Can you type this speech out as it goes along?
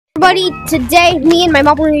Everybody, today me and my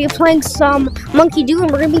mom are going to be playing some Monkey Do,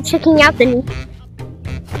 and we're going to be checking out the...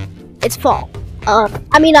 It's fall.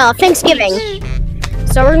 Thanksgiving.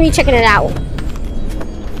 So we're going to be checking it out.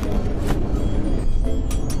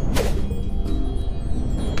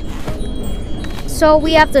 So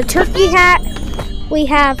we have the turkey hat, we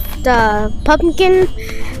have the pumpkin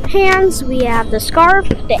hands, we have the scarf,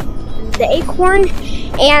 the acorn,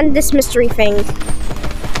 and this mystery thing.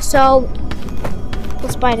 So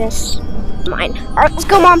let's buy this. Mine. Alright, let's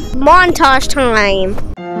go, Mom. Montage time.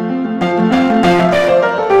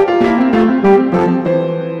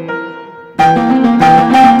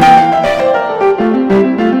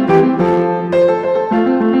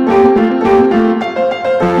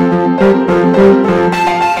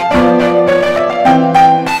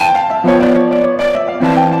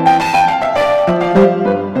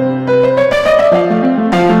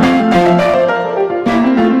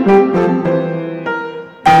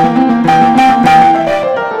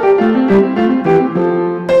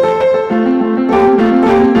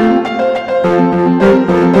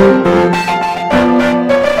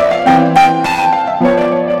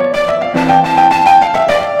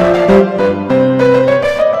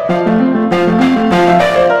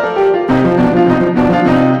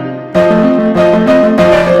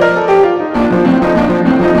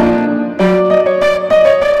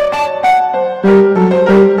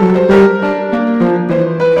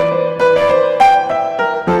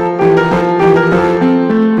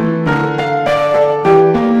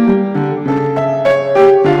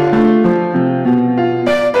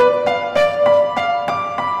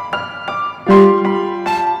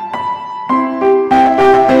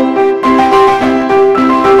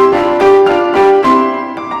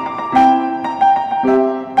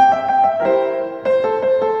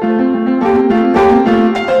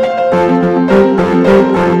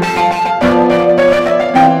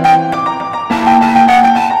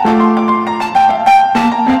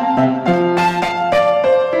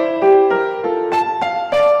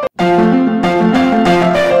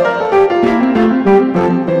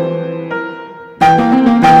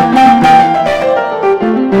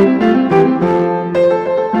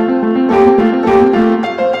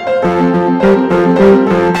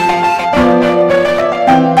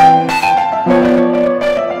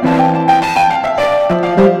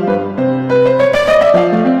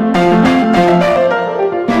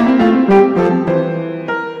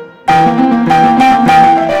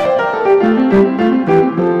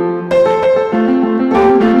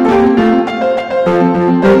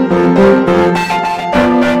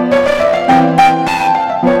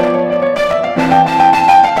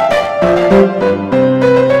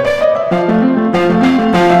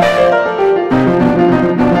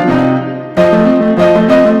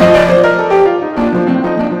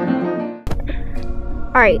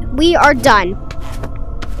 Alright, we are done.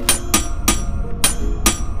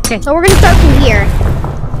 Okay. So we're gonna start from here.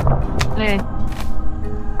 Okay.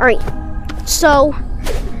 Alright, so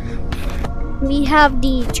we have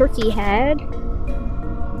the turkey head.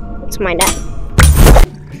 That's my net.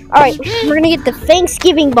 Alright, we're gonna get the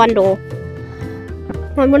Thanksgiving bundle.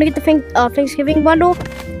 I'm gonna get the Thanksgiving bundle.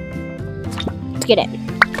 Let's get it.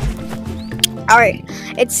 Alright,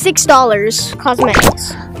 it's $6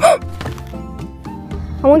 cosmetics.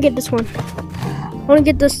 I want to get this one. I want to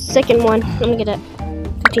get the second one. Let me get it.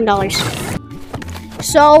 $15.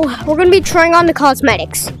 So, we're going to be trying on the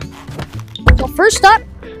cosmetics. So, first up.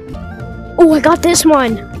 Oh, I got this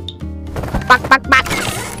one. Back.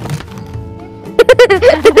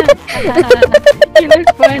 You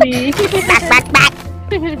look funny. Back. Back.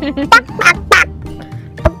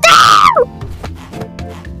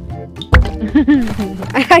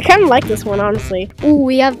 I kind of like this one, honestly. Ooh,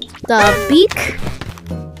 we have the beak.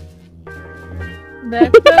 That's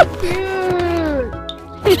so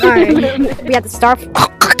cute. Alright, we have the star.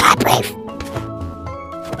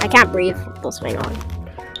 I can't breathe with this thing on.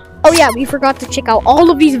 Oh yeah, we forgot to check out all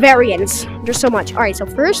of these variants. There's so much. Alright, so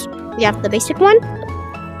first, we have the basic one.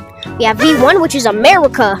 We have V1, which is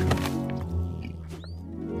America.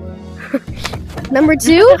 Number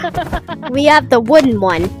 2, we have the wooden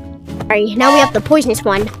one. Alright, now we have the poisonous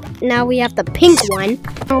one. Now we have the pink one.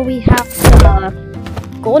 Now we have the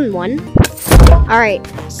golden one. Alright,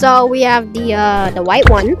 so we have the white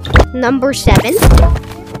one. Number 7.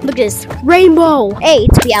 Look at this. Rainbow. 8,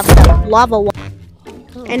 we have the lava one.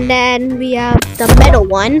 And then we have the metal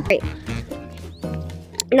one. Right.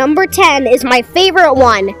 Number 10 is my favorite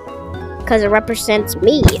one, because it represents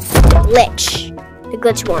me. Glitch. The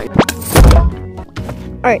glitch one.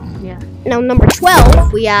 Alright. Yeah. Now number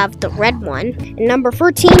 12, we have the red one. And number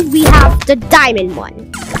 13, we have the diamond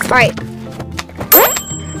one. Alright.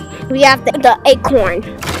 we have the acorn.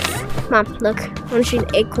 Mom, look. I want to show you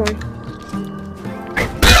the acorn.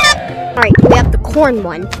 Alright, we have the corn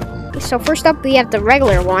one. So first up, we have the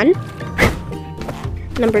regular one.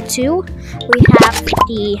 Number 2, we have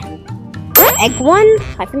the egg one.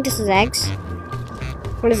 I think this is eggs.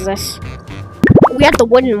 What is this? We have the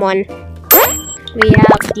wooden one. We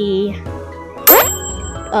have the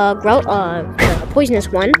the poisonous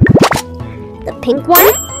one. The pink one.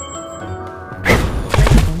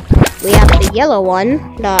 We have the yellow one.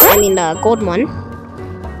 The gold one.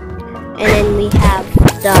 And then we have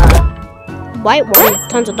the white one with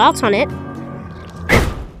tons of dots on it.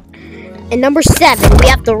 And number 7, we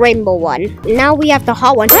have the rainbow one. Now we have the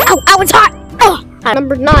hot one. Ow, ow, it's hot! Oh.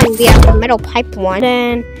 Number 9, we have the metal pipe one.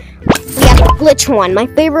 Then we have the glitch one, my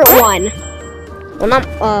favorite one.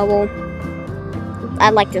 Well, I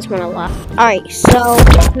like this one a lot. Alright, so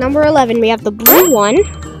number 11, we have the blue one.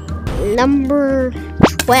 Number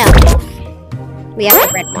 12, we have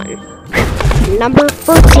the red one. Number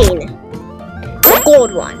 13, the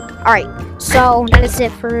gold one. Alright, so that is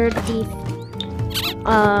it for the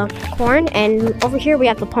corn, and over here we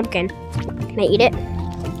have the pumpkin. Can I eat it?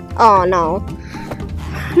 Oh no.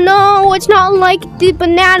 No, it's not like the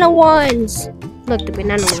banana ones. Look, the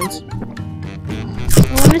banana ones.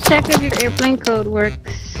 I want to check if your airplane code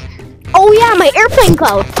works. Oh yeah, my airplane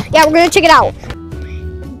code. Yeah, we're gonna check it out.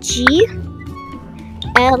 GLITCH_E.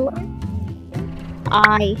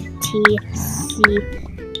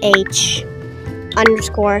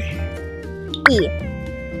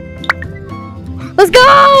 Let's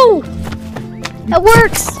go! That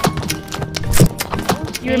works!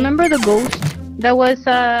 You remember the ghost that was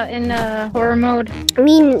in horror mode? I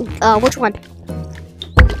mean, which one?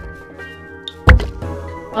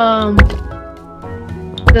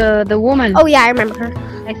 The woman. Oh yeah, I remember her.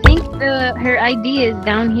 I think her ID is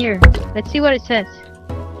down here. Let's see what it says.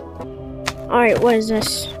 Alright, what is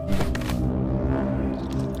this?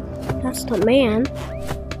 That's the man.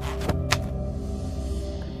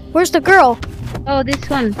 Where's the girl? Oh, this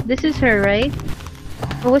one. This is her, right?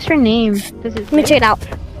 Oh, what's her name? Does it Let me check it out.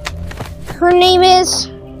 Her name is...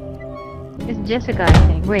 It's Jessica, I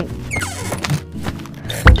think. Wait.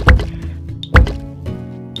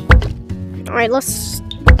 Alright, let's...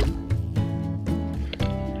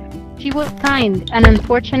 She was kind. An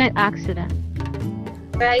unfortunate accident.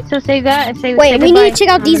 Right, so say that. I say. Wait, say we goodbye. need to check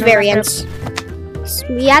out these I'm gonna wrap variants.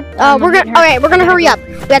 We had, we're gonna, alright, we're gonna hurry up.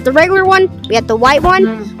 We have the regular one, we have the white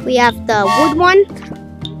one, we have the wood one,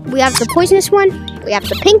 we have the poisonous one, we have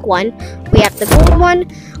the pink one, we have the gold one,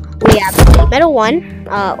 we have the metal one,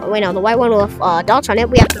 wait no, the white one with dots on it,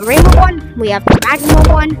 we have the rainbow one, we have the magma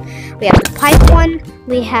one, we have the pipe one,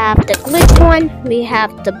 we have the glitch one, we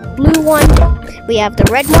have the blue one, we have the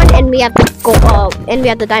red one, and we have the and we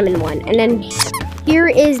have the diamond one. And then here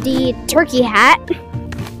is the turkey hat.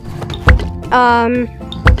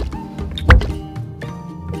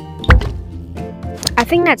 I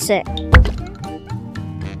think that's it.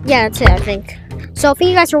 Yeah, that's it, I think. So, thank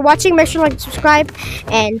you guys for watching. Make sure to like and subscribe.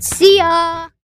 And see ya!